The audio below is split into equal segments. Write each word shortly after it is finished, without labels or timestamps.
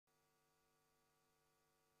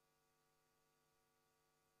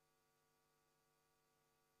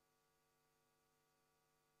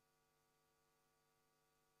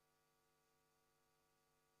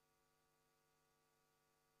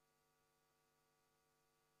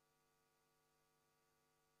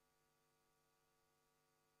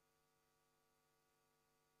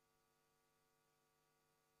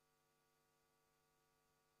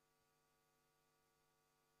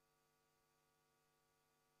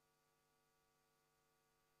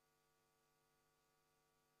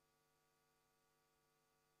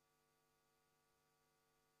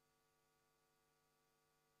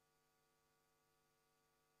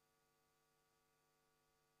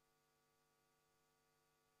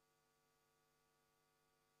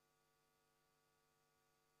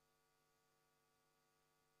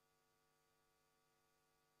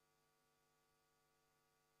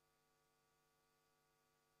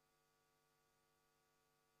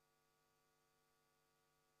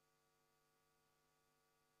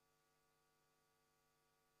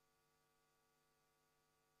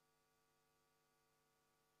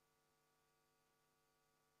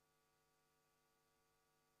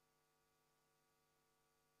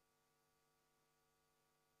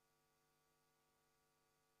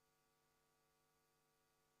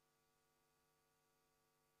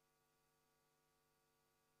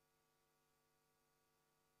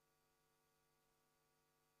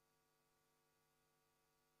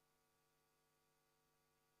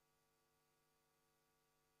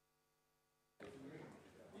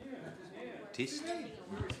Test.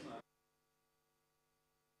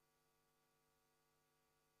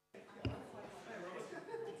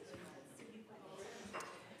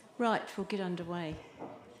 Right, we'll get underway.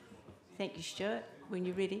 Thank you, Stuart. When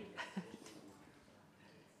you're ready.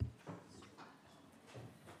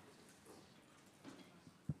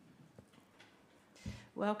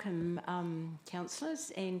 Welcome,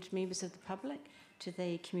 councillors and members of the public to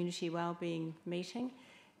the Community Wellbeing meeting,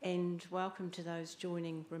 and welcome to those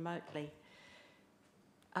joining remotely.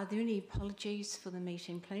 Are there any apologies for the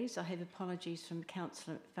meeting, please? I have apologies from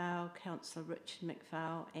Councillor McPhail, Councillor Richard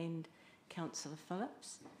McPhail and Councillor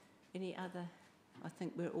Phillips. Any other? I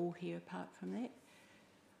think we're all here apart from that.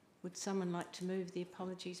 Would someone like to move the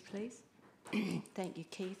apologies, please? Thank you,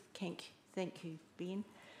 Keith. Thank you, Ben.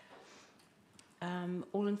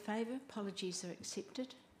 All in favour? Apologies are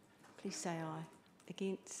accepted. Please say aye.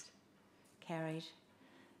 Against? Carried.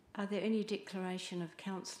 Are there any declaration of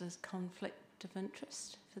councillors' conflict of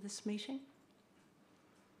interest for this meeting?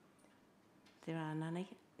 There are none.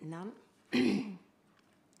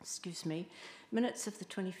 Excuse me. Minutes of the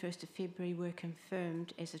 21st of February were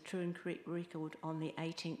confirmed as a true and correct record on the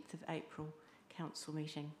 18th of April council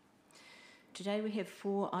meeting. Today we have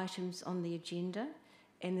 4 items on the agenda,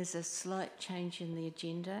 and there's a slight change in the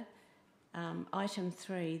agenda. Item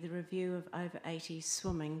 3, the review of over 80s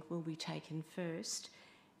swimming, will be taken first,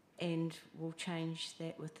 and we'll change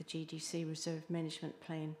that with the GDC Reserve Management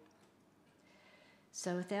Plan.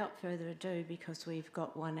 So without further ado, because we've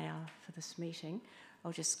got 1 hour for this meeting,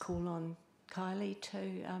 I'll just call on Kylie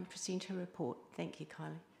to present her report. Thank you,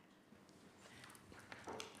 Kylie.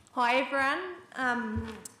 Hi everyone.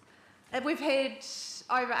 We've had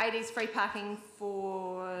over 80s free parking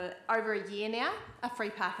for over a year now. Free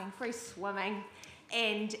parking, free swimming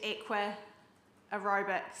and aqua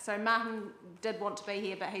aerobic. So Martin did want to be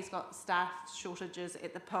here, but he's got staff shortages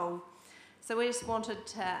at the pool. So we just wanted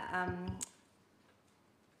to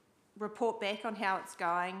report back on how it's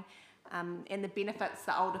going and the benefits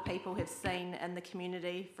that older people have seen in the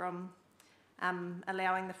community from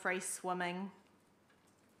allowing the free swimming.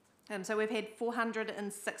 So we've had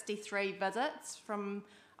 463 visits from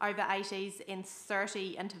over 80s and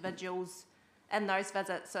 30 individuals in those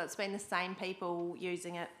visits. So it's been the same people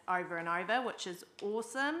using it over and over, which is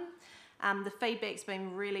awesome. The feedback's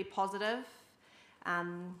been really positive.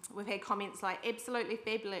 We've had comments like, absolutely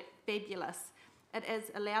fabulous. It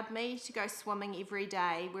has allowed me to go swimming every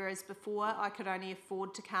day, whereas before I could only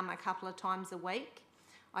afford to come a couple of times a week.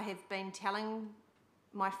 I have been telling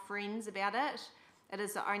my friends about it. It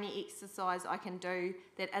is the only exercise I can do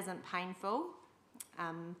that isn't painful.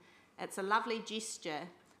 It's a lovely gesture.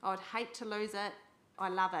 I would hate to lose it. I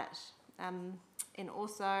love it. And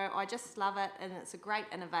also, I just love it, and it's a great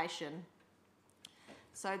innovation.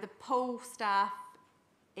 So the pool staff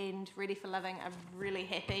and Ready for Living are really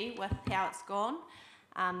happy with how it's gone.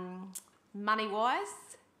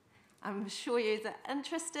 Money-wise, I'm sure you are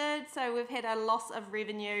interested. So we've had a loss of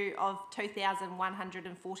revenue of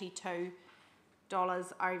 $2,142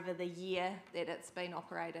 over the year that it's been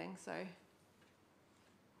operating. So,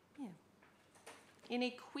 yeah.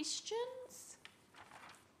 Any questions?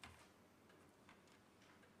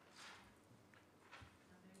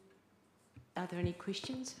 Are there any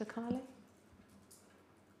questions for Kylie?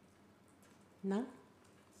 No?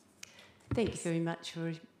 Thank you very much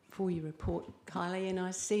for your report, Kylie. And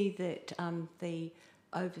I see that the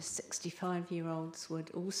over 65-year-olds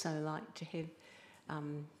would also like to have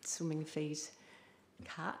swimming fees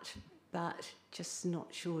cut, but just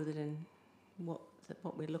not sure that in what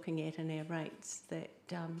we're looking at in our rates that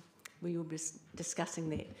we will be discussing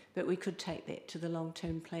that. But we could take that to the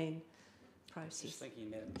long-term plan process. Just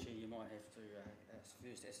thinking, Madam Chair, you might have to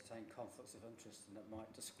first ascertain conflicts of interest, and it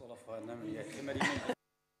might disqualify a number of your committee members.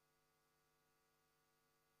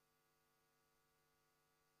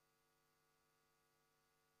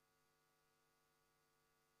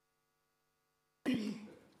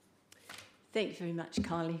 Thank you very much,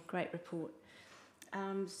 Kylie. Great report.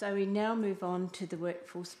 So we now move on to the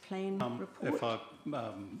workforce plan report. If I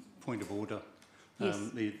point of order, yes.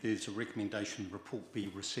 There's a recommendation the report be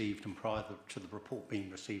received, and prior to the report being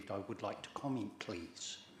received, I would like to comment,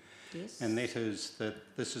 please. Yes. And that is that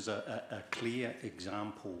this is a clear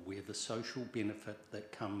example where the social benefit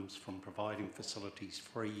that comes from providing facilities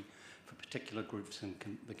free for particular groups in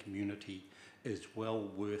the community is well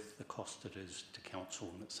worth the cost it is to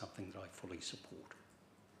council, and it's something that I fully support.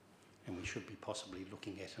 And we should be possibly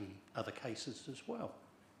looking at in other cases as well.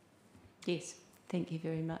 Yes, thank you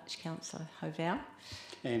very much, Councillor Hovell.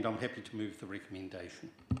 And I'm happy to move the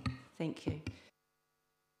recommendation. Thank you.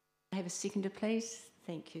 I have a seconder, please.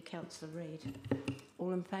 Thank you, Councillor Reid.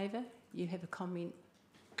 All in favour? you have a comment?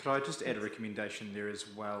 Could I just add a recommendation there as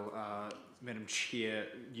well? Madam Chair,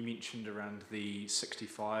 you mentioned around the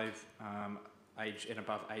 65 age and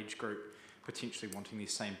above age group potentially wanting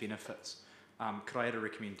these same benefits. Could I add a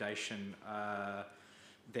recommendation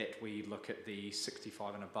that we look at the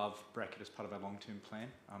 65 and above bracket as part of our long-term plan,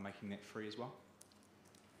 making that free as well?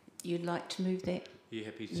 You'd like to move that? Are you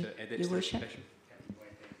happy to add that Your to the Worship? recommendation?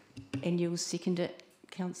 And you'll second it,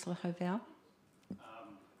 Councillor Hovell?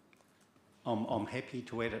 I'm happy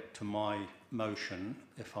to add it to my motion.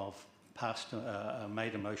 If I've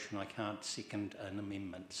made a motion, I can't second an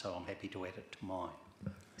amendment, so I'm happy to add it to mine.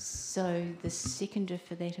 So the seconder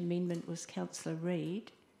for that amendment was Councillor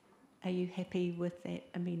Reid. Are you happy with that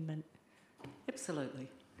amendment? Absolutely.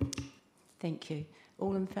 Thank you.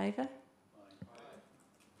 All in favour?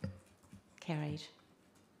 Carried.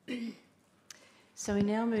 So we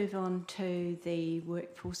now move on to the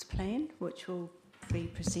workforce plan, which will be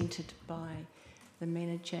presented by the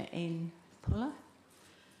manager, Anne Puller.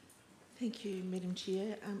 Thank you, Madam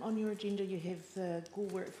Chair. On your agenda you have the Gore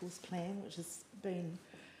Workforce Plan, which has been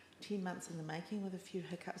 10 months in the making with a few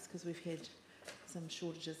hiccups because we've had some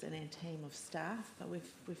shortages in our team of staff, but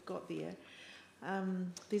we've got there.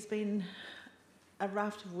 There's been a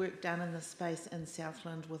raft of work done in this space in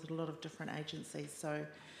Southland with a lot of different agencies, so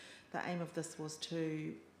the aim of this was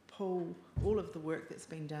to pull all of the work that's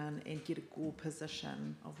been done and get a Gore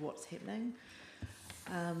position of what's happening.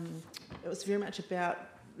 It was very much about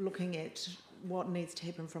looking at what needs to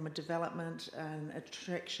happen from a development and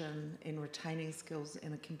attraction and retaining skills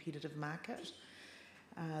in a competitive market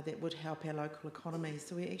that would help our local economy.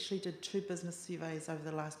 So we actually did 2 business surveys over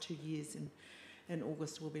the last 2 years, and in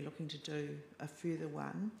August we'll be looking to do a further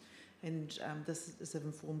one. And this has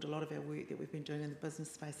informed a lot of our work that we've been doing in the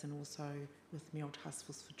business space and also with Mayoral Task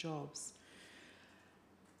Force for Jobs.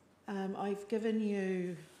 I've given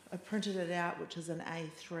you, I printed it out, which is an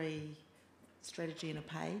A3 strategy in a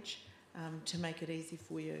page to make it easy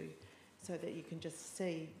for you so that you can just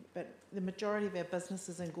see. But the majority of our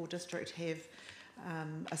businesses in Gore District have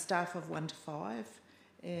a staff of 1 to 5,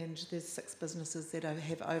 and there's 6 businesses that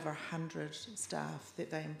have over 100 staff that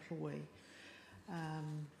they employ.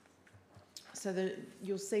 So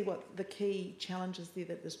you'll see what the key challenges there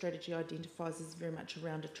that the strategy identifies is very much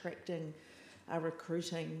around attracting,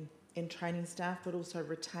 recruiting and training staff, but also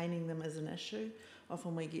retaining them as an issue.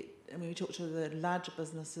 Often when we talk to the larger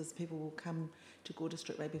businesses, people will come to Gore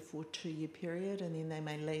District maybe for a 2-year period and then they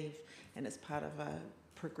may leave, and it's part of a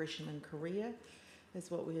progression in career.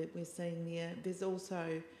 That's what we're seeing there. There's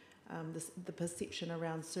also the perception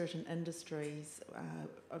around certain industries.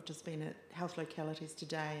 I've just been at health localities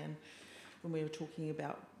today, and when we were talking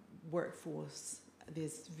about workforce,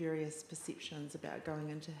 there's various perceptions about going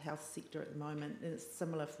into health sector at the moment, and it's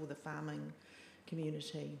similar for the farming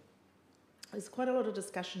community. There's quite a lot of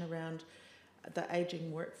discussion around the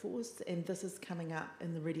ageing workforce, and this is coming up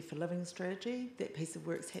in the Ready for Living strategy. That piece of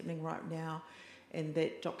work's happening right now, and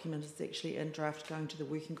that document is actually in draft, going to the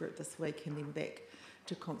working group this week and then back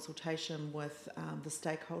to consultation with the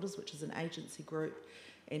stakeholders, which is an agency group,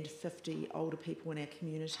 and 50 older people in our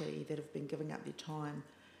community that have been giving up their time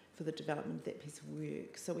for the development of that piece of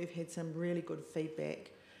work. So we've had some really good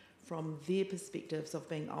feedback from their perspectives of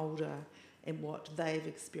being older and what they've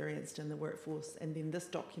experienced in the workforce. And then this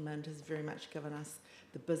document has very much given us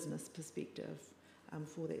the business perspective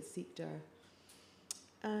for that sector.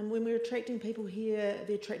 When we're attracting people here,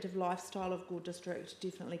 the attractive lifestyle of Gore District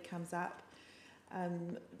definitely comes up.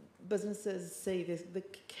 Businesses see the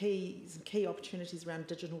key opportunities around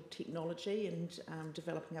digital technology and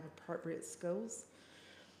developing up appropriate skills.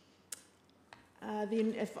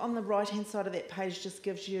 Then if on the right hand side of that page just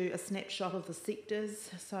gives you a snapshot of the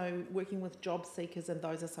sectors, so working with job seekers, and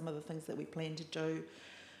those are some of the things that we plan to do.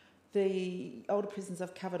 The older persons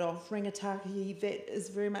I've covered off. Rangatahi, that is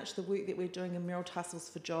very much the work that we're doing in Mayoral Task Force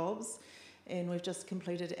for Jobs, and we've just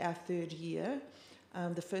completed our 3rd year.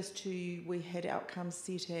 The first 2 we had outcomes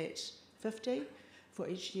set at 50 for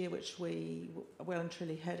each year, which we well and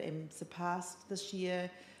truly hit and surpassed. This year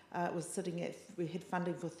it was sitting at, we had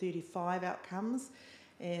funding for 35 outcomes,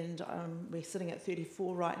 and we're sitting at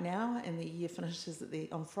 34 right now, and the year finishes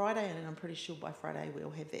on Friday, and I'm pretty sure by Friday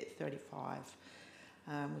we'll have that 35.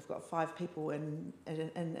 We've got 5 people in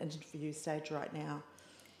interview stage right now.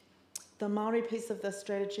 The Māori piece of this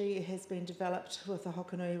strategy has been developed with the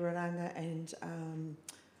Hokanui Raranga and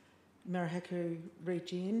Marahaku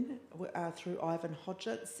Regen through Ivan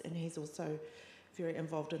Hodgetts, and he's also very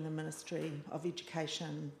involved in the Ministry of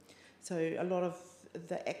Education. So a lot of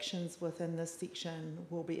the actions within this section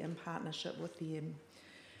will be in partnership with them.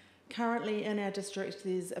 Currently in our district,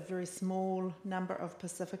 there's a very small number of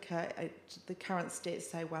Pacifica. The current stats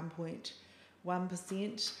say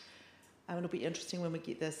 1.1%. It'll be interesting when we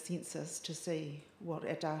get the census to see what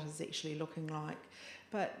our data is actually looking like.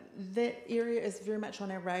 But that area is very much on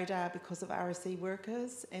our radar because of RSE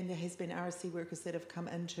workers, and there has been RSE workers that have come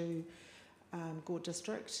into Gore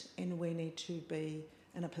District, and we need to be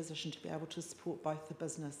in a position to be able to support both the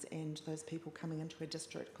business and those people coming into our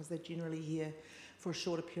district, because they're generally here for a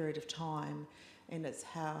shorter period of time, and it's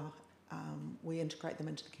how we integrate them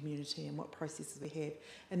into the community and what processes we have,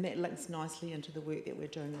 and that links nicely into the work that we're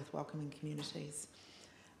doing with welcoming communities.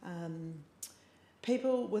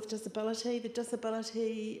 People with disability, the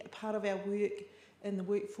disability part of our work in the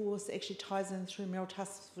workforce actually ties in through Mayoral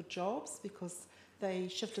Task for Jobs, because they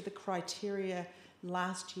shifted the criteria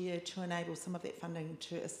last year to enable some of that funding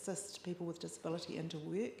to assist people with disability into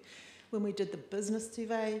work. When we did the business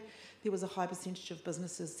survey, there was a high percentage of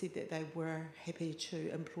businesses said that they were happy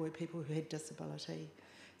to employ people who had disability.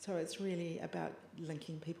 So it's really about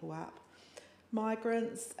linking people up.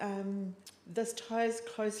 Migrants, this ties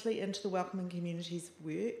closely into the welcoming communities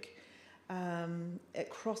work. It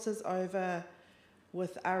crosses over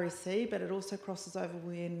with RSE, but it also crosses over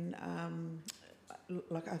when,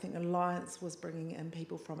 like I think Alliance was bringing in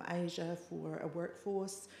people from Asia for a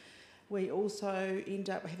workforce. We also end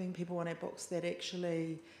up having people on our books that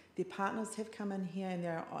actually, their partners have come in here and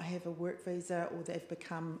they have a work visa, or they've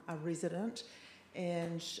become a resident,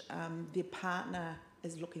 and their partner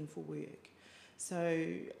is looking for work. So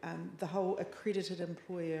the whole accredited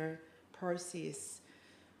employer process,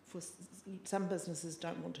 for some businesses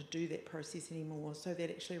don't want to do that process anymore, so that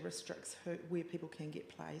actually restricts where people can get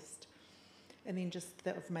placed. And then just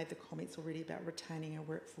that I've made the comments already about retaining our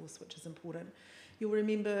workforce, which is important. You'll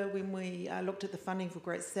remember when we looked at the funding for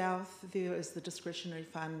Great South, there is the discretionary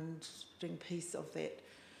funding piece of that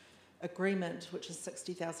agreement, which is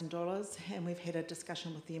 $60,000, and we've had a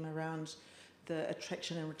discussion with them around the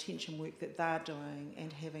attraction and retention work that they're doing,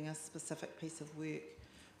 and having a specific piece of work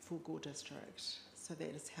for Gore District. So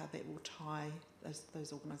that is how that will tie,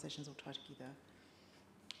 those organisations will tie together.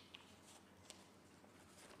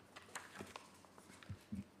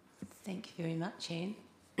 Thank you very much, Anne.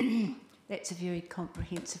 That's a very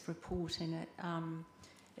comprehensive report, and it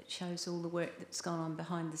shows all the work that's gone on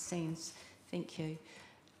behind the scenes. Thank you.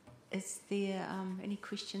 Is there any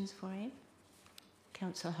questions for Anne?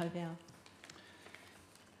 Councillor Hobell.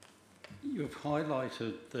 You have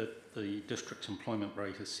highlighted that the district's employment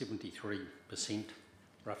rate is 73%,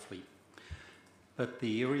 roughly. But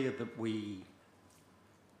the area that we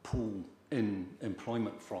pull in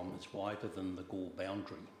employment from is wider than the Gore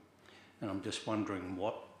boundary. And I'm just wondering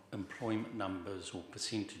what employment numbers or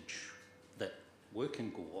percentage that work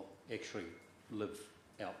in Gore actually live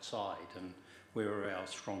outside, and where are our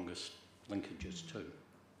strongest linkages to?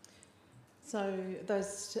 So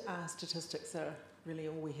those statistics are really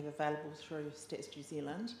all we have available through Stats New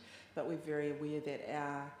Zealand, but we're very aware that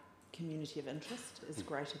our community of interest is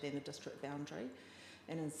greater than the district boundary.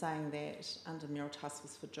 And in saying that, under Mayoral Task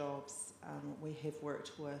Force for Jobs, we have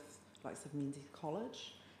worked with likes of Menzies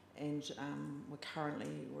College, and we're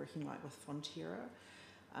currently working with Fonterra.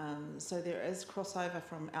 So there is crossover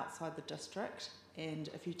from outside the district, and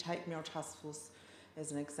if you take Mayoral Task Force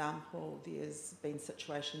as an example, there's been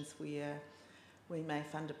situations where we may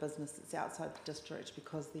fund a business that's outside the district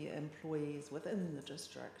because the employee is within the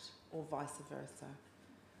district, or vice versa.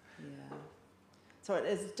 Yeah. So it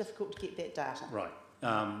is difficult to get that data. Right.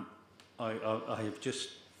 I have just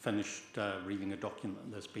finished reading a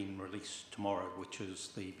document that's been released tomorrow, which is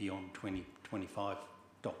the Beyond 2025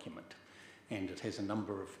 document, and it has a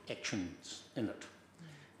number of actions in it.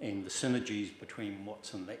 And the synergies between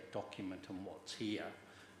what's in that document and what's here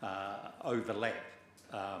overlap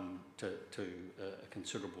to a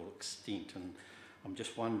considerable extent. And I'm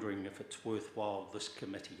just wondering if it's worthwhile this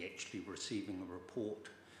committee actually receiving a report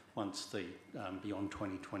once the Beyond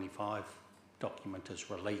 2025 document is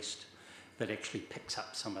released, that actually picks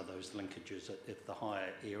up some of those linkages at the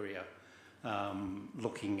higher area,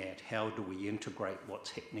 looking at how do we integrate what's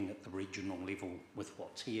happening at the regional level with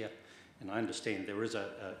what's here. And I understand there is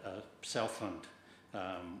a Southland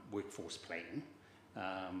workforce plan,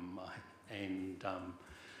 and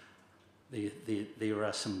there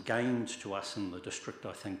are some gains to us in the district,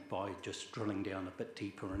 I think, by just drilling down a bit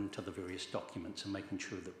deeper into the various documents and making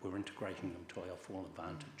sure that we're integrating them to our full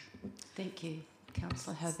advantage. Thank you,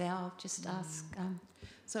 Councillor Hobell. I'll just ask...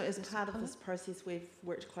 So as part of this process, we've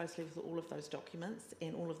worked closely with all of those documents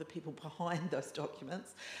and all of the people behind those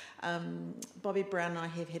documents. Bobby Brown and I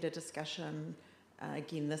have had a discussion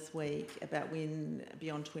again this week about when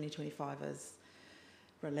Beyond 2025 is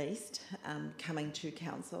released coming to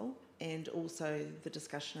council, and also the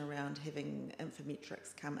discussion around having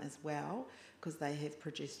Infometrics come as well, because they have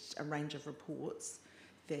produced a range of reports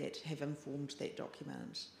that have informed that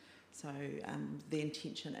document. So the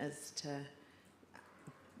intention is to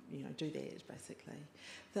do that, basically.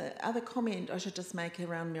 The other comment I should just make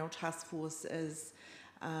around Mayoral Task Force is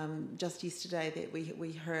just yesterday that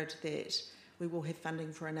we heard that we will have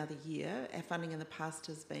funding for another year. Our funding in the past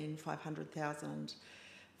has been $500,000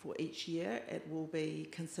 for each year. It will be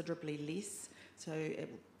considerably less, so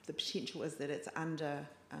the potential is that it's under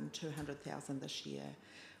 $200,000 this year,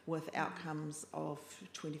 with outcomes of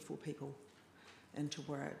 24 people into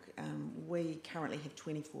work. We currently have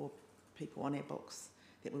 24 people on our books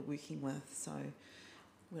that we're working with, so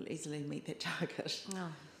we'll easily meet that target.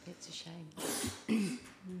 Oh, that's a shame.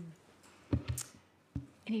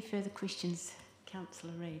 Any further questions?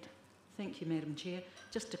 Councillor Reid. Thank you, Madam Chair.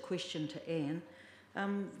 Just a question to Anne.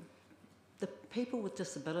 The people with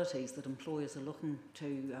disabilities that employers are looking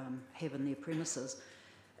to have in their premises,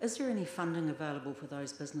 is there any funding available for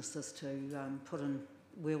those businesses to put in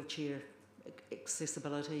wheelchair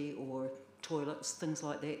accessibility or toilets, things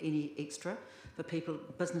like that, any extra for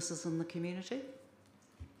businesses in the community?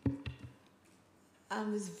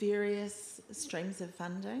 There's various streams of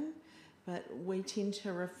funding, but we tend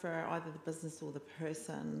to refer either the business or the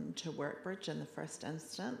person to Workbridge in the first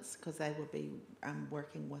instance, because they will be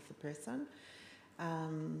working with the person.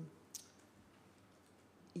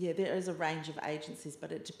 Yeah, there is a range of agencies,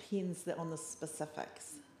 but it depends on the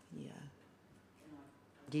specifics. Yeah.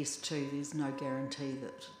 Yes, too, there's no guarantee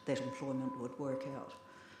that employment would work out,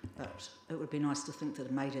 but it would be nice to think that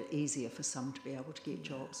it made it easier for some to be able to get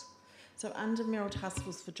jobs. So under Mayoral Task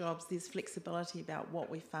Force for Jobs, there's flexibility about what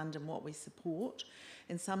we fund and what we support,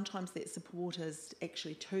 and sometimes that support is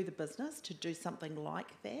actually to the business to do something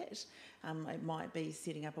like that. It might be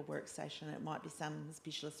setting up a workstation, it might be some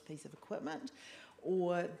specialist piece of equipment,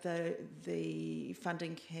 or the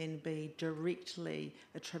funding can be directly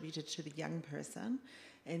attributed to the young person,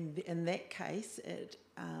 and in that case it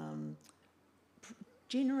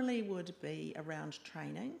generally would be around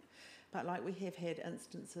training. But like we have had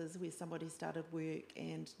instances where somebody started work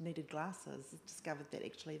and needed glasses, discovered that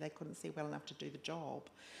actually they couldn't see well enough to do the job,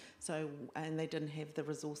 and they didn't have the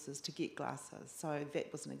resources to get glasses. So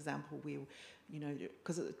that was an example where,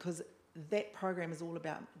 because that program is all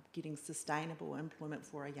about getting sustainable employment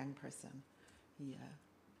for a young person. Yeah.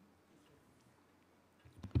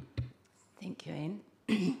 Thank you, Anne.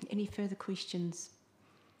 Any further questions?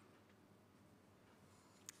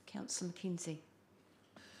 Councillor McKenzie.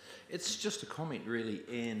 It's just a comment, really,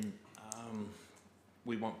 and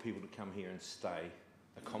we want people to come here and stay.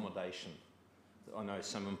 Accommodation. I know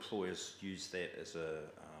some employers use that as a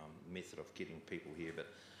method of getting people here, but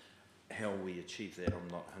how we achieve that, I'm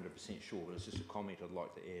not 100% sure, but it's just a comment I'd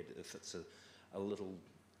like to add. If it's a little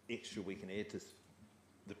extra we can add to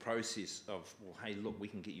the process of, well, hey, look, we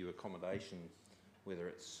can get you accommodation, whether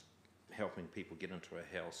it's helping people get into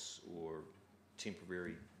a house or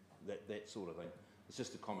temporary, that sort of thing. It's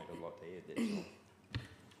just a comment I'd like to add, that's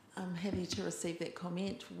all. I'm happy to receive that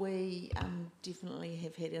comment. We definitely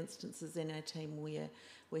have had instances in our team where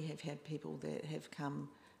we have had people that have come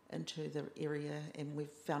into the area and we've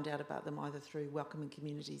found out about them either through Welcoming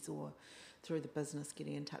Communities or through the business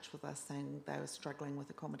getting in touch with us saying they were struggling with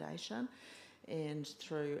accommodation. And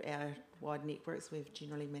through our wide networks, we've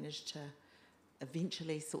generally managed to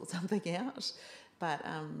eventually sort something out. But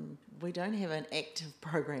we don't have an active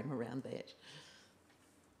program around that.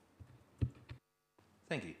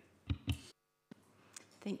 Thank you.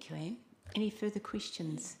 Thank you, Anne. Any further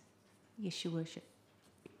questions? Yes, Your Worship.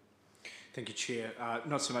 Thank you, Chair.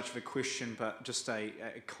 Not so much of a question, but just a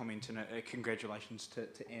comment and a congratulations to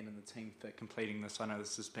Anne and the team for completing this. I know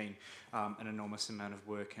this has been an enormous amount of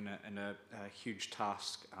work and a huge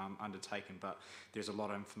task undertaken, but there's a lot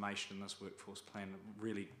of information in this workforce plan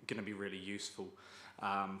really going to be really useful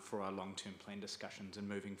for our long-term plan discussions and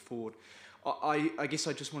moving forward. I guess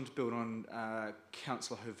I just wanted to build on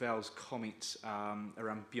Councillor Hovell's comments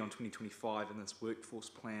around Beyond 2025 and this workforce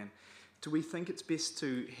plan. Do we think it's best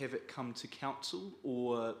to have it come to council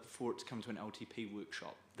or for it to come to an LTP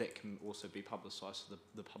workshop that can also be publicised so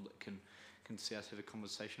the public can see us have a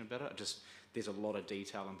conversation about it? There's a lot of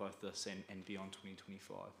detail in both this and Beyond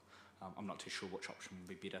 2025. I'm not too sure which option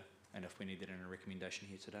would be better and if we need that in a recommendation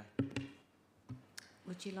here today.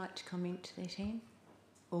 Would you like to comment to that, Anne?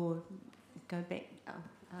 Or go back?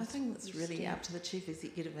 I think it's really up to the Chief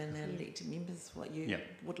Executive and the elected members what you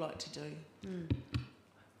would like to do. Mm.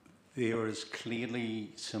 There is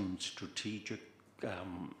clearly some strategic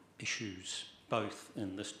issues both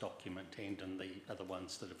in this document and in the other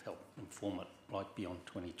ones that have helped inform it right beyond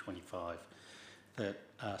 2025, that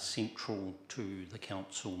are central to the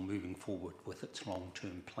council moving forward with its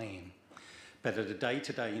long-term plan. But at a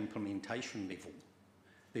day-to-day implementation level,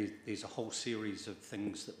 there's a whole series of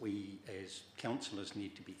things that we as councillors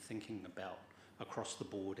need to be thinking about across the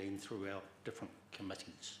board and through our different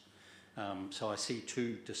committees. So I see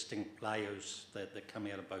two distinct layers that come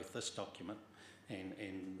out of both this document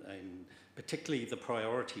and particularly the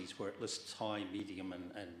priorities where it lists high, medium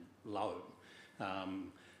and low.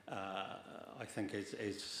 I think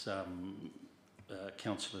as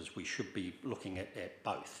councillors we should be looking at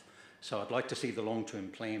both. So I'd like to see the long-term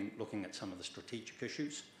plan looking at some of the strategic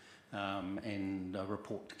issues and a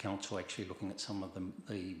report to council actually looking at some of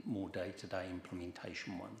the more day-to-day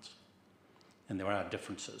implementation ones. And there are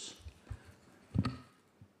differences.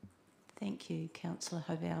 Thank you, Councillor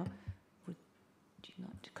Hovell. Would you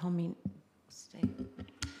like to comment, Steve?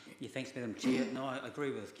 Yeah, thanks, Madam Chair. No, I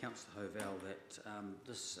agree with Councillor Hovell that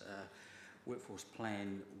this workforce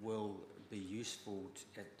plan will be useful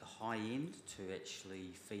at the high end to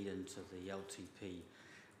actually feed into the LTP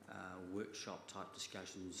workshop type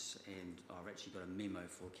discussions, and I've actually got a memo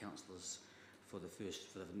for councillors for the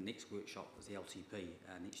next workshop with the LTP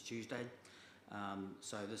next Tuesday.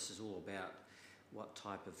 So this is all about what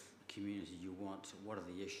type of community you want, what are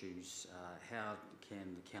the issues, how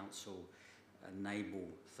can the council enable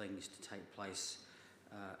things to take place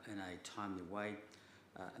in a timely way.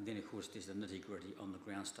 And then, of course, there's the nitty-gritty on the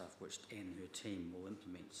ground stuff, which Anne and her team will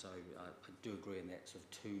implement. So I do agree on that sort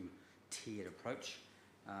of two-tiered approach.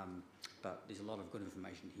 But there's a lot of good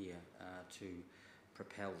information here to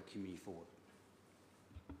propel the community forward.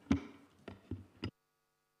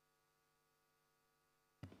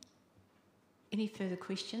 Any further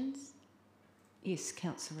questions? Yes,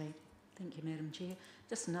 Councillor Reid. Thank you, Madam Chair.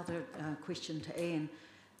 Just another question to Anne,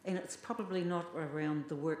 and it's probably not around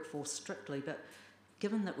the workforce strictly, but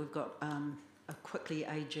given that we've got a quickly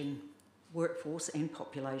ageing workforce and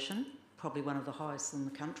population, probably one of the highest in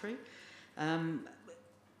the country,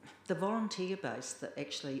 the volunteer base that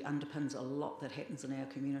actually underpins a lot that happens in our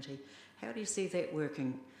community, how do you see that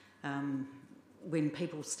working when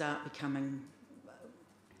people start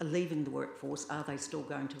leaving the workforce? Are they still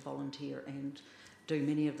going to volunteer and do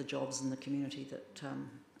many of the jobs in the community that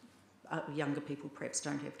younger people perhaps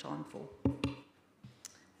don't have time for?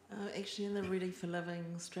 Actually, in the Ready for Living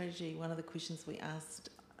strategy, one of the questions we asked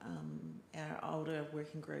our older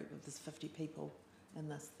working group of this 50 people in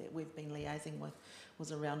this that we've been liaising with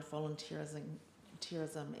was around volunteerism,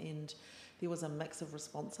 and there was a mix of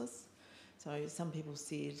responses. So some people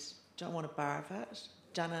said, don't want a bar of it,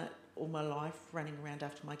 done it all my life, running around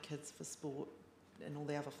after my kids for sport and all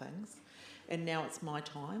the other things, and now it's my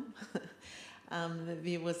time.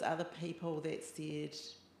 There was other people that said,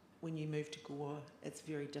 when you move to Gore, it's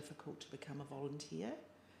very difficult to become a volunteer.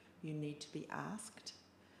 You need to be asked.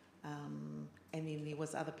 And then there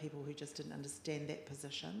was other people who just didn't understand that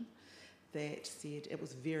position that said it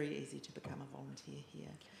was very easy to become a volunteer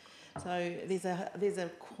here. So there's a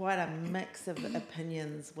quite a mix of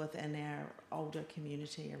opinions within our older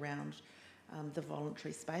community around the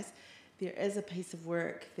voluntary space. There is a piece of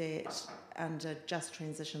work that under Just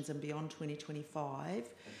Transitions and Beyond 2025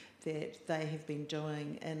 that they have been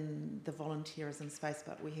doing in the volunteerism space,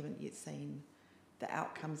 but we haven't yet seen the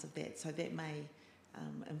outcomes of that. So that may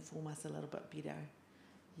inform us a little bit better.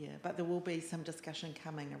 Yeah, but there will be some discussion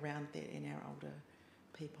coming around that in our older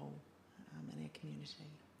people in our community.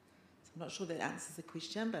 So I'm not sure that answers the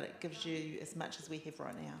question, but it gives you as much as we have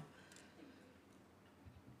right now.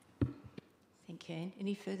 Thank you, Anne.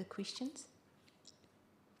 Any further questions?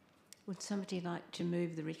 Would somebody like to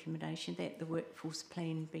move the recommendation that the workforce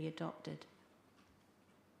plan be adopted?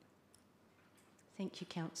 Thank you,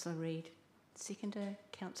 Councillor Reid. Seconder,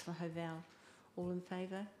 Councillor Hovell. All in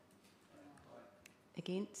favour?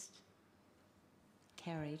 Against?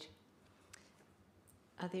 Carried.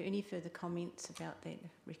 Are there any further comments about that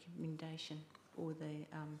recommendation or the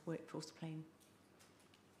workforce plan?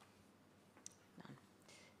 None.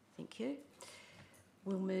 Thank you.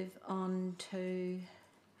 We'll move on to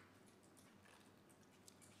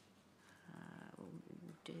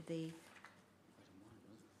the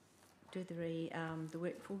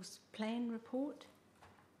workforce plan report.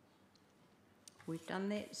 We've done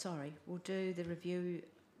that. Sorry, we'll do the review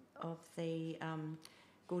of the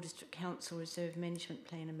Gore District Council Reserve Management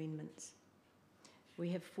Plan amendments. We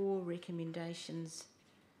have 4 recommendations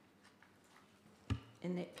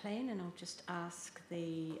in that plan, and I'll just ask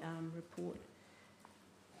the report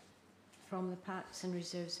from the Parks and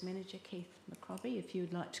Reserves Manager, Keith McRobbie, if you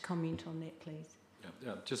would like to comment on that, please.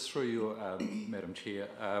 Yeah, just through you, Madam Chair,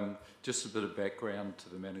 just a bit of background to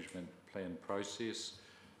the management plan process.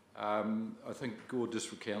 I think Gore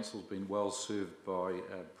District Council has been well served by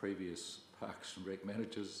previous Parks and Rec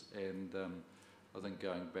managers, and I think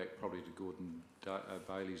going back probably to Gordon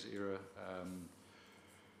Bailey's era,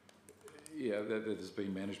 there's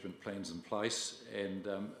been management plans in place, and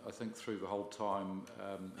I think through the whole time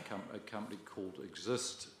a company called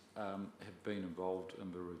Exist have been involved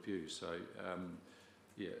in the review. So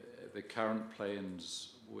the current plans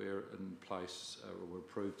were in place, were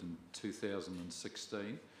approved in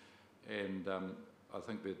 2016, and I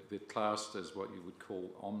think they're classed as what you would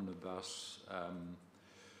call omnibus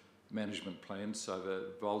management plans. So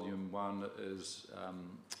the volume 1 is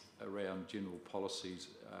around general policies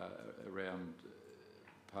around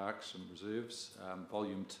parks and reserves.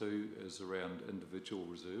 Volume 2 is around individual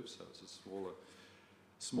reserves, so it's a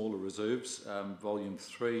smaller reserves. Volume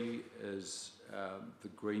 3 is the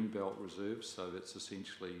Greenbelt reserves, so that's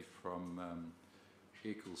essentially from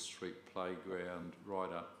Eccles Street Playground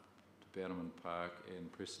right up to Bannerman Park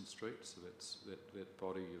and Preston Street, so that's that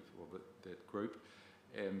body of that group.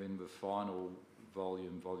 And then the final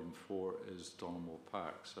volume 4, is Donamore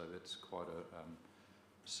Park, so that's quite a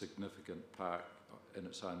significant park in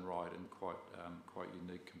its own right and quite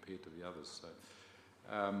unique compared to the others.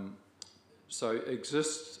 So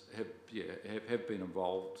Exist have been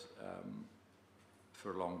involved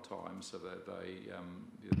for a long time. So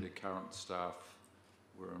their current staff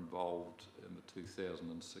were involved in the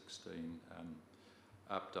 2016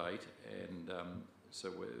 update, and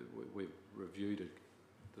so we've reviewed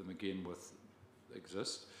them again with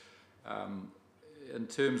Exist. In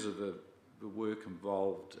terms of the work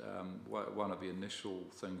involved, one of the initial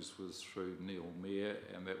things was through Neil Mayer,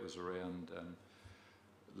 and that was around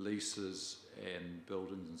leases and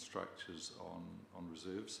buildings and structures on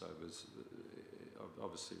reserves. So there's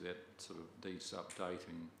obviously that sort of needs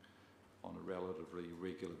updating on a relatively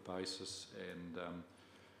regular basis, and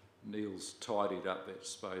Neil's tidied up that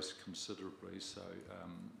space considerably. So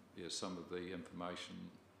some of the information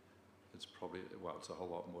is probably, it's a whole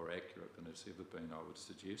lot more accurate than it's ever been, I would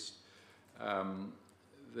suggest.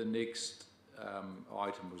 The next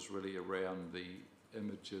item was really around the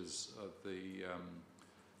images of the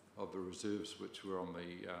reserves which were on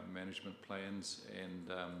the management plans,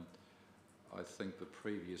 and I think the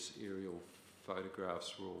previous aerial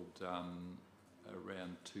photographs were all done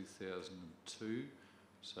around 2002,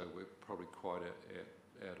 so we're probably quite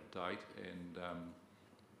out of date. And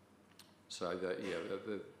so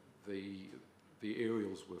the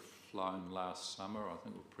aerials were flown last summer, I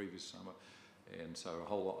think, or previous summer, and so a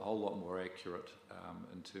whole lot more accurate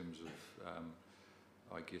in terms of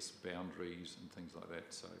I guess boundaries and things like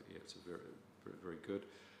that. So it's a very, very, very good.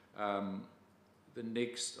 The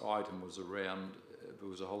next item was around, there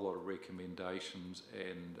was a whole lot of recommendations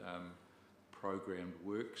and programmed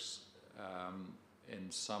works,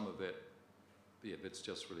 and some of that, that's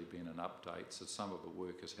just really been an update. So some of the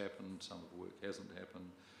work has happened, some of the work hasn't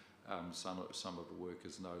happened, some of the work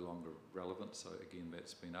is no longer relevant, so again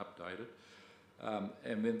that's been updated.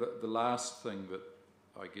 And then the last thing that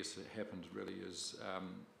I guess it happened really is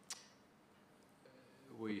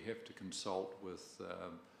we have to consult with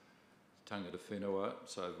Tangata Whenua,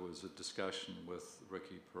 so there was a discussion with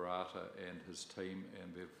Ricky Parata and his team,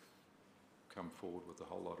 and they've come forward with a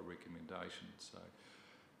whole lot of recommendations. So,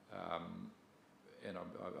 and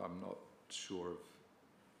I'm not sure of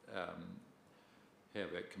how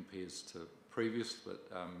that compares to previous, but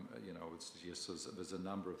I would suggest there's a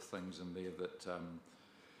number of things in there that,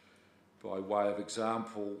 by way of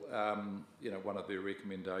example, one of their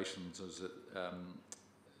recommendations is that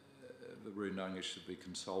the Runanga should be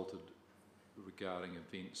consulted regarding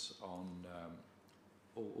events on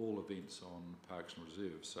all events on parks and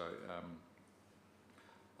reserves. So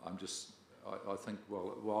I think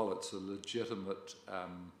while it's a legitimate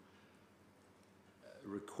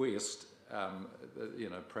request,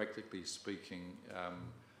 practically speaking,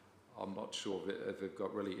 I'm not sure if they've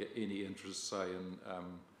got really any interest, say, in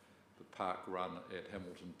the park run at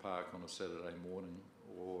Hamilton Park on a Saturday morning,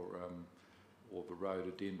 or the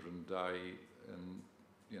Rhododendron Day in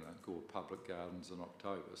Gore Public Gardens in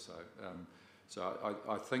October. So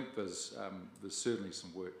I think there's certainly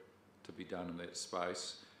some work to be done in that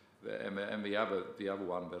space. And the other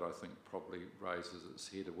one that I think probably raises its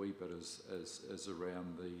head a wee bit is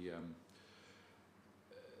around the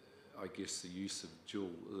I guess the use of dual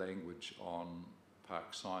language on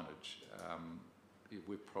park signage.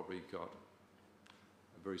 We've probably got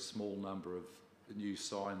a very small number of new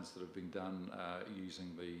signs that have been done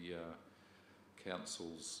using the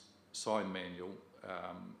council's sign manual,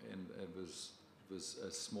 and there's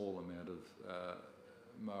a small amount of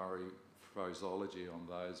Maori phraseology on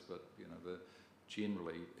those, but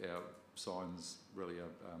generally our signs really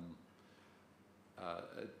are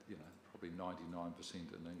probably 99%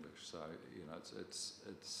 in English. So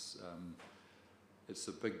it's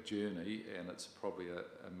a big journey, and it's probably a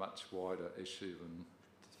much wider issue than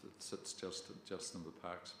it sits just in the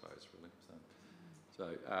park space, really.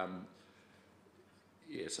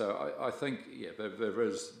 So I think there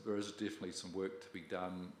is definitely some work to be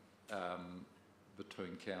done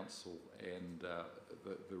between council and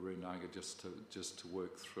the Runanga just to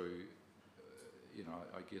work through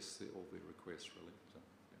I guess all their requests, really.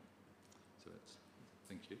 So that's,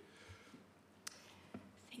 thank you.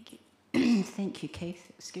 Thank you. Thank you,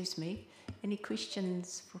 Keith. Excuse me. Any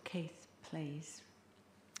questions for Keith, please?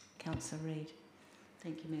 Councillor Reid.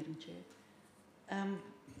 Thank you, Madam Chair.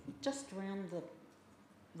 Just around the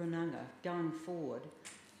Runanga, going forward,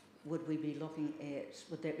 would we be looking at,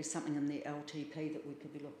 would that be something in the LTP that we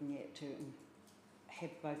could be looking at to have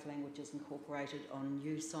both languages incorporated on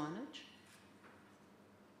new signage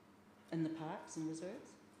in the parks and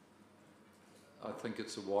reserves? I think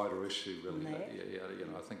it's a wider issue, really.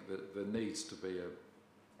 I think that there needs to be a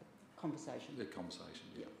conversation. A conversation,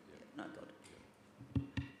 yeah. No, got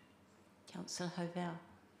it. Councillor Hovell.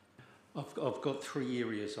 I've got 3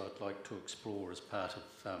 areas I'd like to explore as part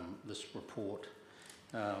of this report.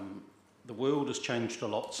 The world has changed a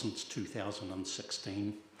lot since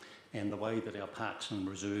 2016, and the way that our parks and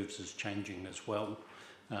reserves is changing as well,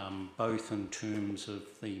 both in terms of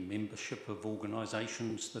the membership of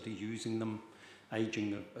organisations that are using them,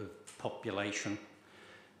 ageing of population,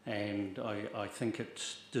 and I think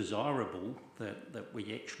it's desirable that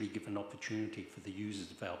we actually give an opportunity for the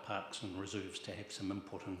users of our parks and reserves to have some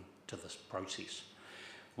input into this process.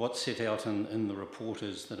 What's set out in the report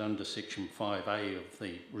is that under Section 5A of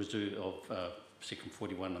the Section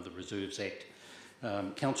 41 of the Reserves Act,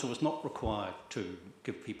 Council is not required to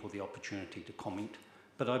give people the opportunity to comment,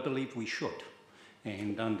 but I believe we should.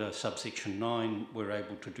 And under subsection 9, we're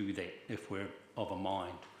able to do that if we're of a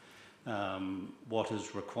mind. What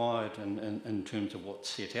is required in terms of what's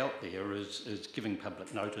set out there is giving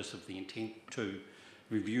public notice of the intent to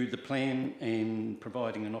review the plan and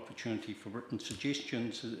providing an opportunity for written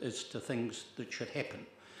suggestions as to things that should happen.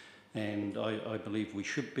 And I believe we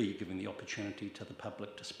should be giving the opportunity to the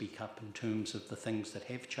public to speak up in terms of the things that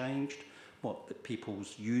have changed, what the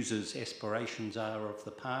people's users' aspirations are of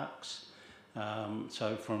the parks.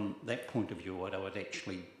 So from that point of view, I would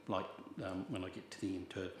actually like, when I get to the end,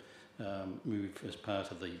 to move as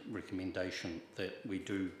part of the recommendation that we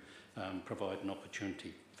do provide an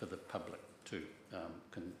opportunity for the public to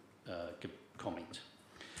give comments.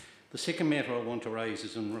 The second matter I want to raise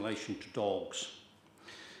is in relation to dogs.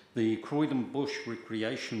 The Croydon Bush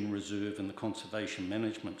Recreation Reserve and the Conservation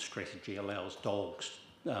Management Strategy allows dogs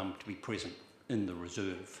to be present in the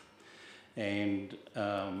reserve. And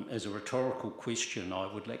as a rhetorical question,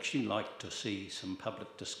 I would actually like to see some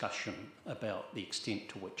public discussion about the extent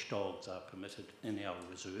to which dogs are permitted in our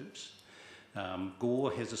reserves.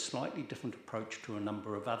 Gore has a slightly different approach to a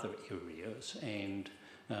number of other areas, and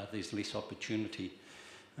there's less opportunity.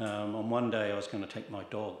 On one day I was going to take my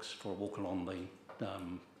dogs for a walk along the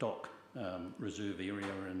dock reserve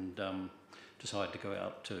area and decided to go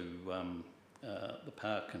out to the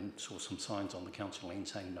park and saw some signs on the council land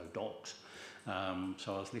saying no dogs.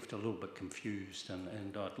 So I was left a little bit confused,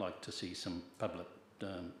 and I'd like to see some public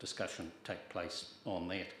discussion take place on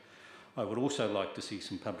that. I would also like to see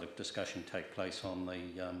some public discussion take place on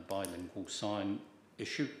the bilingual sign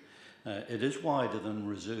issue. It is wider than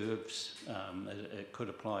reserves. It could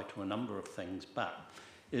apply to a number of things, but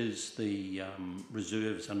is the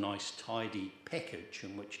reserves a nice tidy package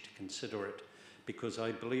in which to consider it? Because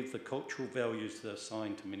I believe the cultural values that are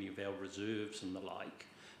assigned to many of our reserves and the like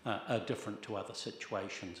are different to other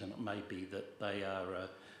situations, and it may be that they are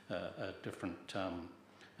a different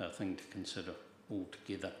thing to consider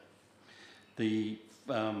altogether. The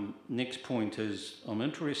next point is I'm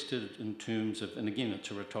interested in terms of, and again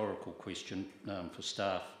it's a rhetorical question for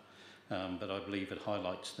staff, but I believe it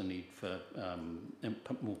highlights the need for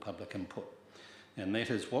more public input. And that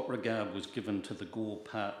is, what regard was given to the Gore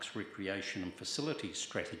Parks Recreation and Facilities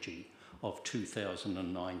Strategy of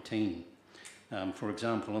 2019. For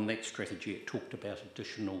example, in that strategy it talked about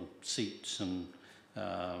additional seats in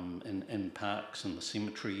parks and the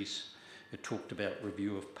cemeteries. It talked about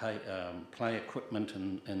review of play equipment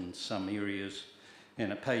in some areas.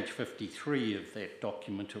 And at page 53 of that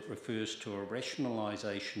document it refers to a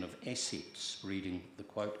rationalisation of assets, reading the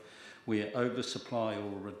quote, where oversupply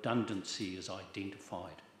or redundancy is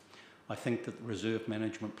identified. I think that the reserve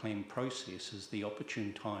management plan process is the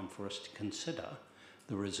opportune time for us to consider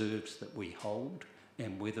the reserves that we hold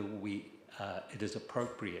and whether it is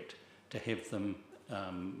appropriate to have them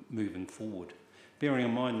moving forward. Bearing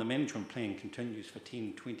in mind the management plan continues for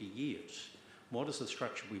 10, 20 years. What is the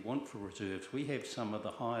structure we want for reserves? We have some of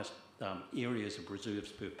the highest areas of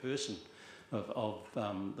reserves per person of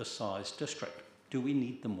the size district. Do we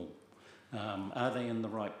need them all? Are they in the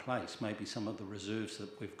right place? Maybe some of the reserves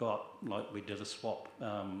that we've got, like we did a swap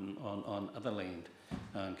on other land,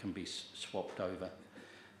 can be swapped over.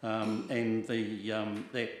 And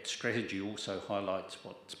that strategy also highlights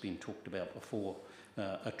what's been talked about before,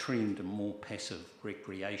 a trend in more passive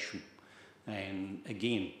recreation. And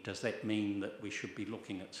again, does that mean that we should be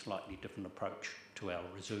looking at slightly different approach to our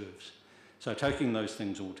reserves? So taking those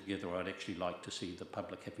things all together, I'd actually like to see the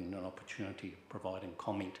public having an opportunity to provide and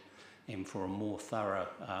comment, and for a more thorough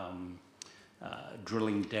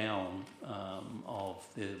drilling down of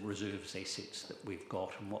the reserves assets that we've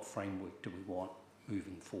got and what framework do we want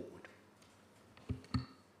moving forward.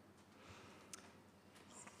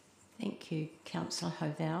 Thank you, Councillor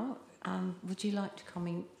Hovell. Would you like to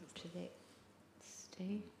comment to that,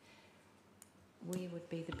 Steve? Where would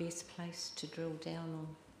be the best place to drill down on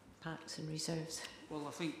parks and reserves? Well,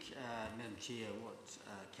 I think, Madam Chair, what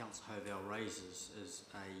Councillor Hovell raises is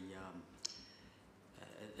an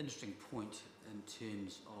interesting point in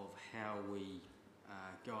terms of how we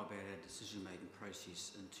go about our decision-making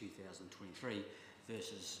process in 2023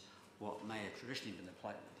 versus what may have traditionally been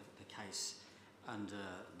the case under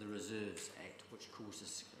the Reserves Act, which of course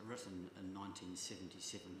is written in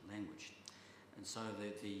 1977 language. And so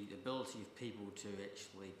the ability of people to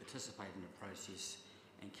actually participate in the process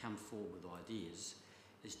and come forward with ideas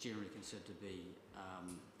is generally considered to be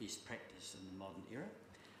best practice in the modern era.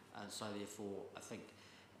 So therefore, I think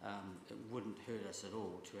it wouldn't hurt us at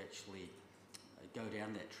all to actually go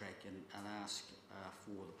down that track and ask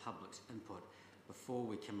for the public's input before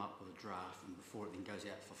we come up with a draft and before it then goes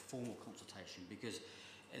out for formal consultation, because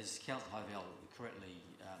as Councillor Hovell correctly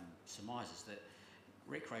surmises, that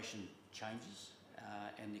recreation changes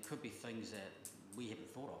and there could be things that we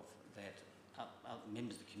haven't thought of that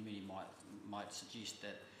members of the community might suggest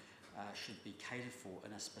that should be catered for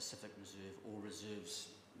in a specific reserve or reserves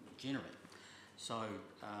generally. So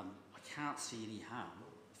I can't see any harm.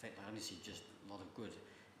 In fact, I only see just a lot of good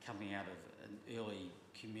coming out of an early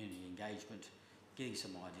community engagement, getting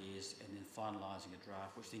some ideas and then finalising a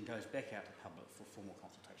draft, which then goes back out to public for formal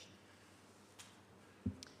consultation.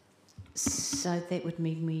 So that would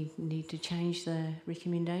mean we need to change the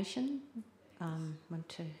recommendation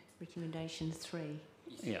to recommendation 3.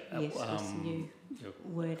 Yeah. Yes, with the new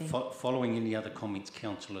wording. Following any other comments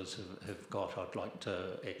councillors have got, I'd like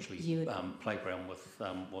to actually play around with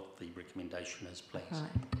what the recommendation is, please.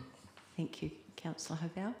 Right. Thank you, Councillor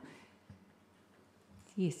Hovell.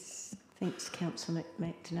 Yes, thanks, Councillor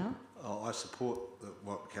McDonnell. I support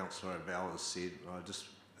what Councillor Hovell has said.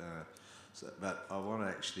 But I want to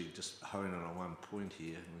actually just hone in on one point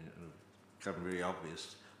here, it's become very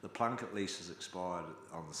obvious. The Plunkett lease has expired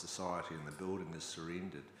on the society and the building is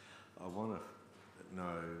surrendered. I want to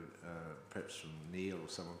know, perhaps from Neil or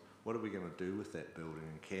someone, what are we going to do with that building,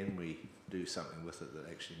 and can we do something with it that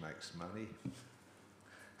actually makes money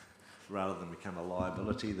rather than become a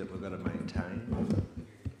liability that we've got to maintain?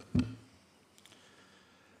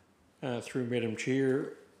 Through Madam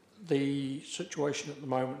Chair, the situation at the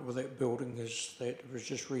moment with that building is that it was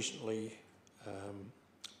just recently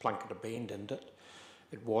Plunkett abandoned it.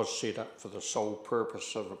 It was set up for the sole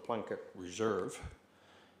purpose of a Plunkett reserve,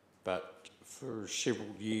 but for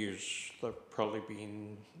several years they've probably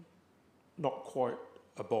been not quite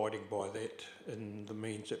abiding by that in the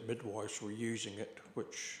means that midwives were using it,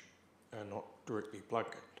 which are not directly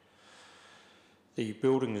Plunkett. The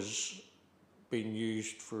building is being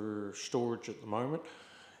used for storage at the moment,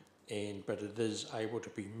 but it is able to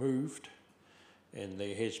be moved, and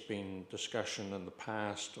there has been discussion in the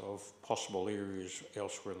past of possible areas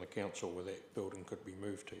elsewhere in the council where that building could be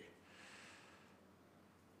moved to.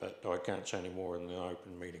 But I can't say any more in the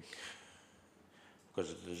open meeting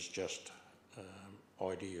because it is just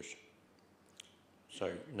ideas.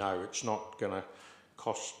 So no, it's not going to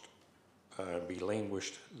cost be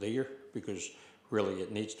languished there, because really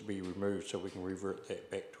it needs to be removed so we can revert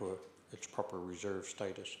that back to its proper reserve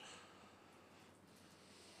status.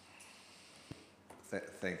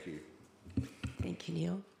 Thank you. Thank you,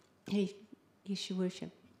 Neil. Yes, Your Worship.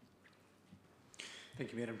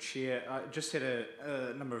 Thank you, Madam Chair. I just had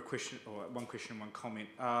a number of questions, or one question and one comment.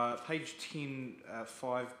 Page 10,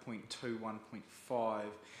 5.2,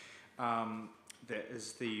 1.5, that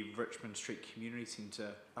is the Richmond Street Community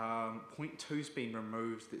Centre. Point 2's been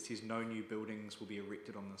removed that says no new buildings will be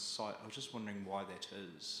erected on this site. I was just wondering why that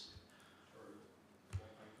is.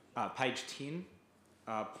 Page 10,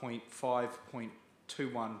 point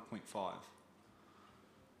 5.21.5.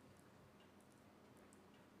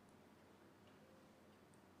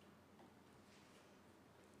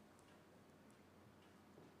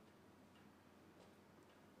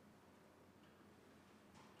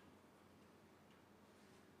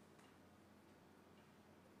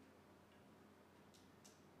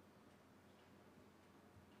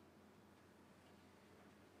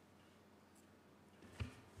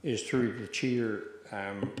 Is through the chair,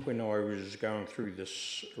 when I was going through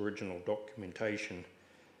this original documentation,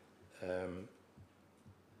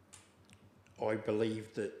 I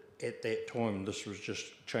believe that at that time this was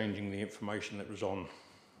just changing the information that was on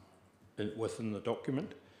within the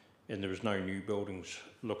document, and there was no new buildings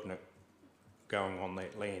looking at going on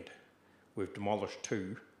that land. We've demolished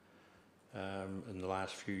 2 in the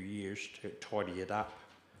last few years to tidy it up,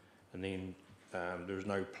 and then there's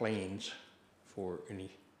no plans for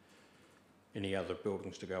any other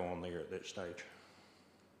buildings to go on there at that stage.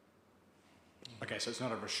 Okay, so it's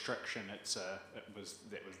not a restriction.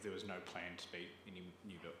 There was no plan to be any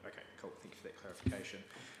new build. Okay, cool. Thank you for that clarification.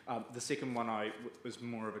 The second one was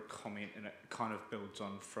more of a comment, and it kind of builds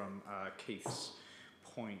on from Keith's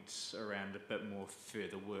points around a bit more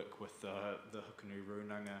further work with the Hukanu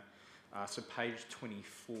Runanga. So page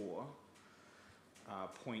 24,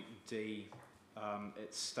 point D.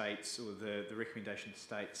 It states, or the recommendation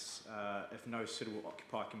states, if no suitable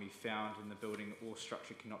occupier can be found in the building or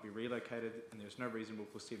structure cannot be relocated and there is no reasonable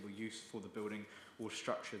foreseeable use for the building or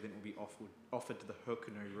structure, then it will be offered to the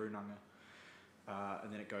Hukanu Runanga.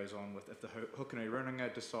 And then it goes on with, if the Hukanu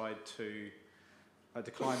Runanga decide to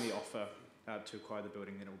decline the offer to acquire the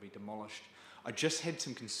building, then it will be demolished. I just had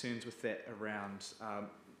some concerns with that around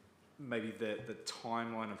maybe the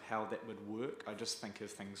timeline of how that would work. I just think of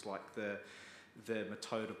things like the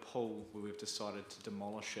Matoda pool, where we've decided to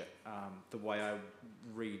demolish it. The way I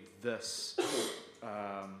read this,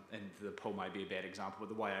 and the pool may be a bad example, but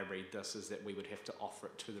the way I read this is that we would have to offer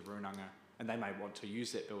it to the Runanga, and they may want to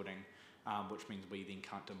use that building, which means we then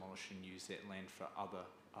can't demolish and use that land for other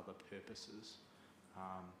purposes.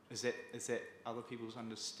 Is that other people's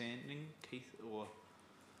understanding, Keith, or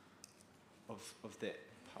of that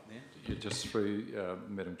part there? Yeah, just through,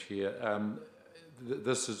 Madam Chair.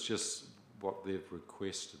 This is just what they've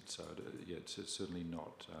requested, so yeah, it's certainly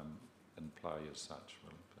not in play as such.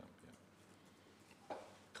 Really. Yeah.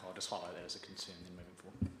 I'll just highlight that as a concern then moving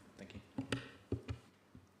forward. Thank you.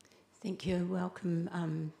 Thank you.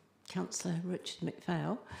 Welcome, Councillor Richard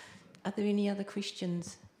McPhail. Are there any other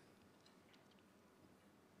questions?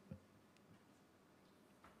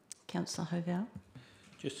 Councillor Hovell.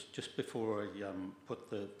 Just before I put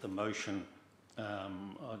the motion,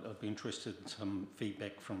 I'd be interested in some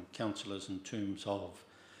feedback from councillors in terms of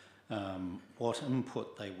what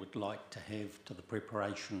input they would like to have to the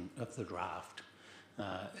preparation of the draft.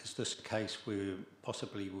 Is this a case where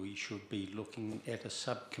possibly we should be looking at a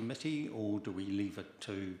subcommittee, or do we leave it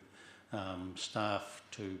to staff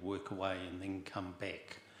to work away and then come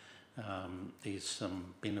back? There's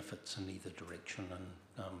some benefits in either direction, and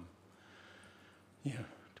yeah,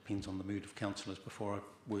 depends on the mood of councillors before I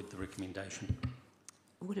word the recommendation.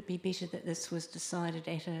 Would it be better that this was decided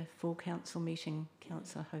at a full council meeting,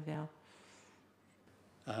 Councillor Hovell?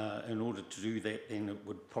 In order to do that, then it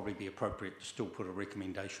would probably be appropriate to still put a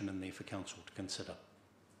recommendation in there for council to consider.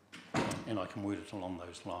 And I can word it along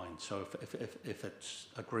those lines. So if it's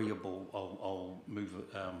agreeable, I'll move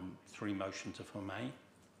 3 motions, if I may.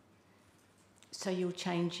 So you're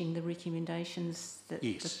changing the recommendations, that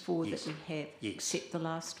Yes, the 4 yes, that we have, yes. except the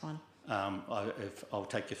last one? I'll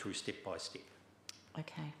take you through step by step.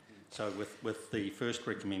 Okay. So with the first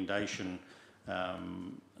recommendation, I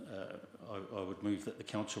would move that the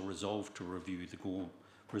council resolve to review the Gore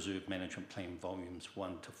Reserve Management Plan volumes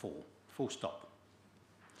 1 to 4, full stop.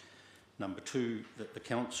 Number 2, that the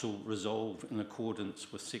council resolve in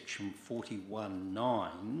accordance with section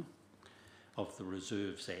 41(9) of the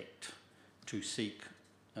Reserves Act to seek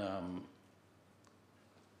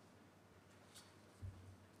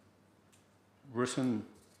written,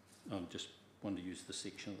 I just want to use the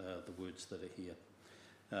section, the words that are here,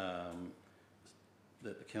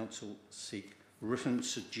 that the council seek written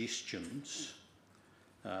suggestions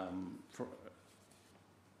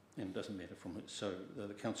and it doesn't matter from it, so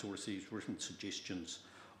the council receives written suggestions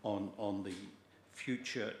on the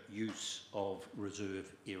future use of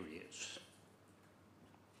reserve areas.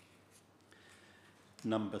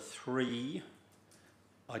 Number 3,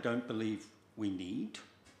 I don't believe we need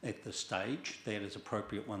at this stage. That is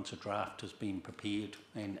appropriate once a draft has been prepared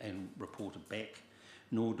and reported back,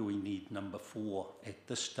 nor do we need number 4 at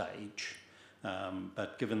this stage.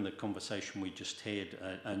 But given the conversation we just had,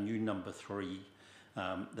 a new number 3,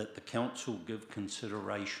 that the council give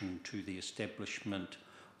consideration to the establishment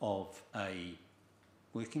of a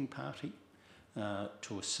working party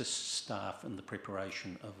to assist staff in the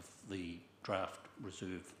preparation of the draft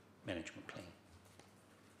reserve management plan.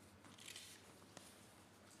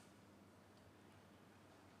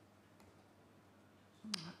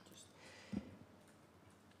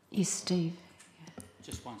 Yes, Steve.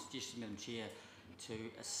 Just one suggestion, Madam Chair, to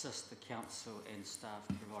assist the council and staff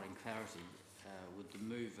in providing clarity. Would the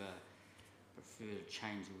mover prefer to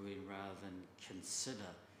change the wording rather than consider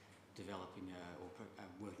developing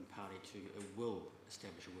a working party to will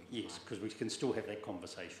establish a working party? Yes, because we can still have that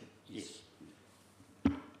conversation. Yes.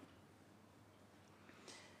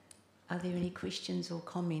 Are there any questions or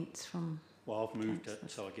comments from Well, I've moved it,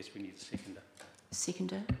 councillors? so I guess we need a seconder.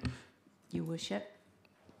 Seconder, Your Worship.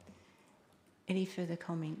 Any further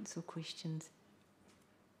comments or questions?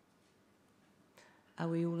 Are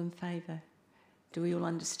we all in favour? Do we all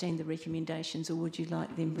understand the recommendations, or would you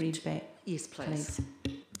like them read back? Yes, please.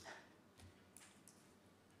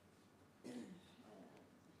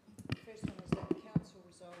 The first one is that the council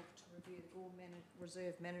resolved to review the Gore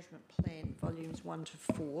Reserve Management Plan, volumes 1 to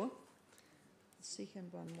 4. The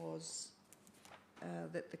second one was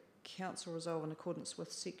that the council resolve in accordance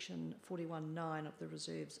with section 41(9) of the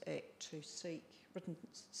Reserves Act to seek written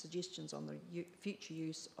suggestions on the future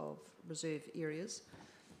use of reserve areas.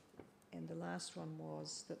 And the last one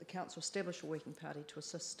was that the council establish a working party to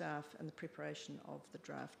assist staff in the preparation of the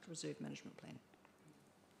draft reserve management plan.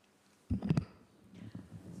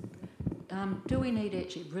 Do we need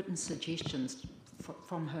actually written suggestions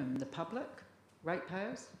from whom? The public?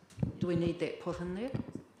 Ratepayers? Do we need that put in there? Could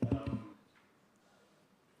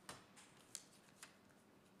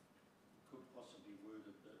possibly word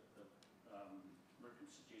it that written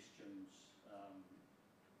suggestions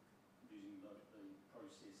using the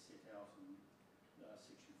process set out in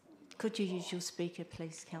section 41. Could you use your speaker,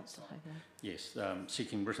 please, Councillor Hogarth? Yes,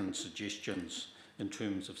 seeking written suggestions in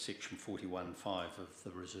terms of section 41(5) of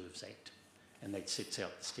the Reserves Act, and that sets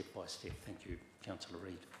out the step by step. Thank you, Councillor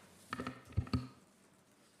Reid.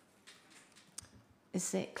 Is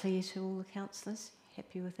that clear to all the councillors?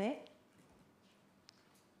 Happy with that?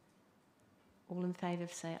 All in favour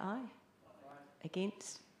say aye. Aye.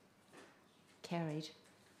 Against? Carried.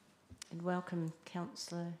 And welcome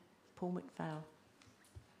Councillor Paul McPhail.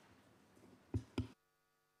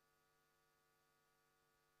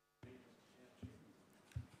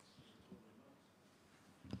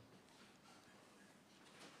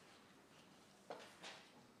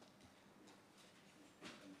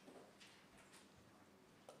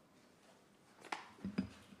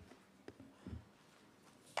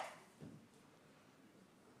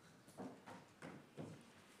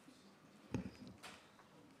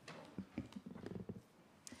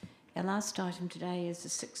 Our last item today is a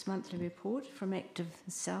 6-monthly report from Active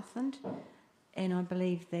Southland, and I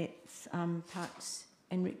believe that's Parks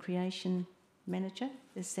and Recreation Manager.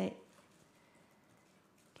 Is that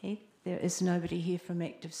okay? There is nobody here from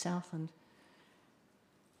Active Southland.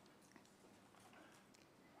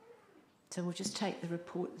 So we'll just take the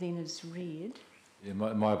report then as read. Yeah,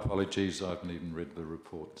 my apologies, I haven't even read the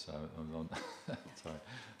report, so I'm not sorry.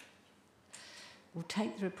 We'll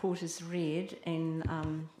take the report as read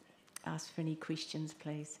and ask for any questions,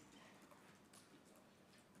 please.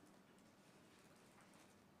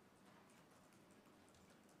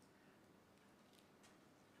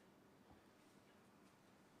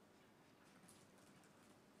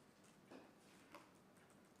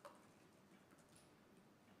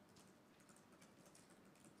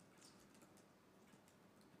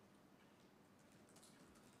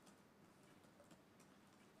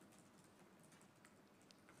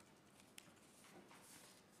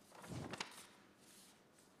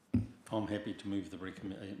 I'm happy to move the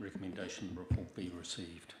recommendation report be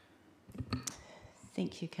received.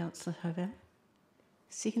 Thank you, Councillor Hogarth.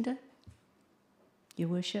 Seconder? Your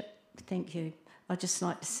Worship, thank you. I'd just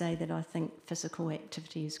like to say that I think physical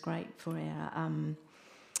activity is great for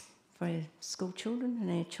our school children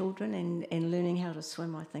and our children, and learning how to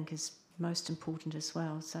swim I think is most important as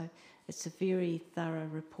well. So it's a very thorough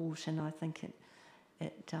report, and I think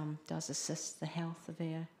it does assist the health of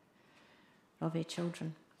our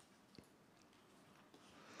children.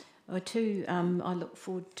 I look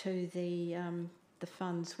forward to the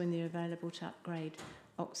funds when they're available to upgrade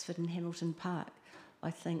Oxford and Hamilton Park. I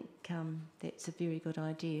think that's a very good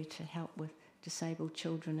idea to help with disabled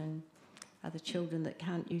children other children that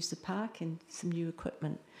can't use the park and some new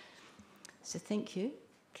equipment. So thank you,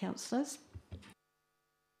 councillors.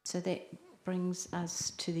 So that brings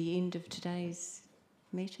us to the end of today's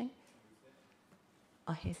meeting.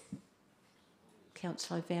 I have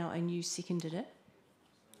Councillor Val, and you seconded it.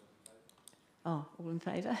 Oh, all in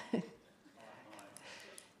favour?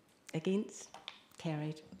 Against?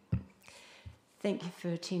 Carried. Thank you for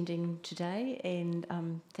attending today, and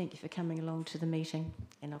thank you for coming along to the meeting,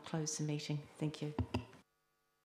 and I'll close the meeting. Thank you.